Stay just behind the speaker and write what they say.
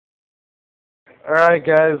Alright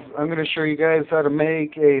guys, I'm going to show you guys how to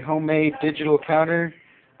make a homemade digital counter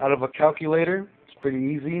out of a calculator. It's pretty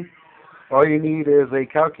easy. All you need is a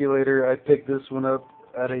calculator. I picked this one up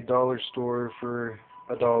at a dollar store for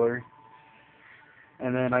 $1.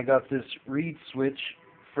 And then I got this reed switch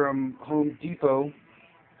from Home Depot,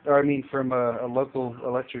 or I mean from a local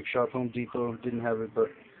electric shop. Home Depot didn't have it, but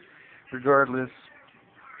regardless.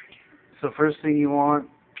 So first thing you want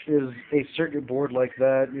is a circuit board like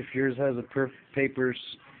that. If yours has a paper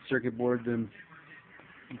circuit board, then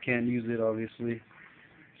you can't use it, obviously.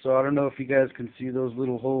 So I don't know if you guys can see those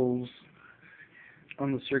little holes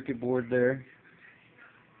on the circuit board there,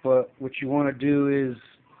 but what you want to do is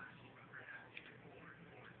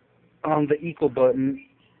on the equal button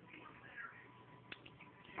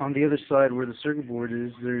on the other side where the circuit board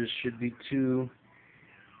is, there should be two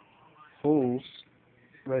holes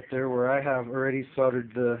right there where I have already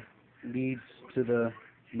soldered the leads to the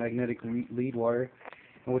magnetic lead wire.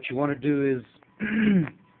 And what you want to do is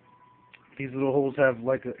these little holes have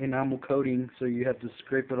like an enamel coating, so you have to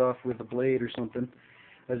scrape it off with a blade or something.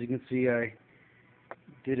 As you can see, I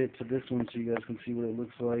did it to this one so you guys can see what it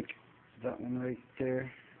looks like. That one right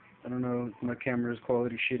there. I don't know, my camera's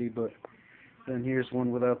quality shitty, but then here's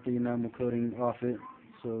one without the enamel coating off it,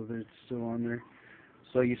 so it's still on there.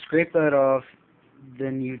 So you scrape that off,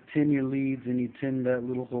 then you tin your leads, and you tin that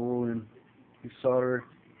little hole, and you solder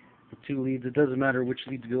the two leads. It doesn't matter which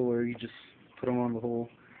leads go where, you just put them on the hole.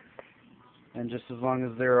 And just as long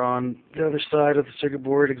as they're on the other side of the circuit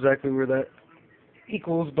board, exactly where that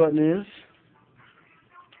equals button is,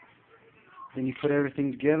 then you put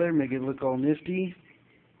everything together, make it look all nifty.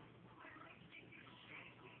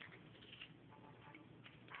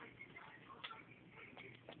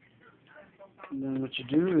 And then what you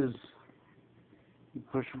do is you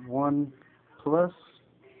push 1 plus,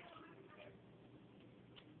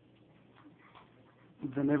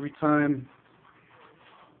 then every time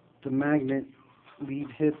the magnet lead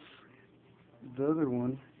hits the other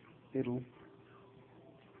one, it'll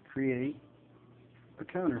create a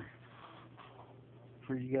counter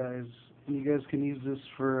for you guys. And you guys can use this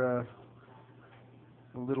for a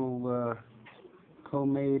little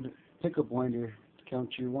homemade pickup winder to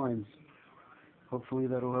count your wines. Hopefully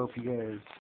that'll help you guys.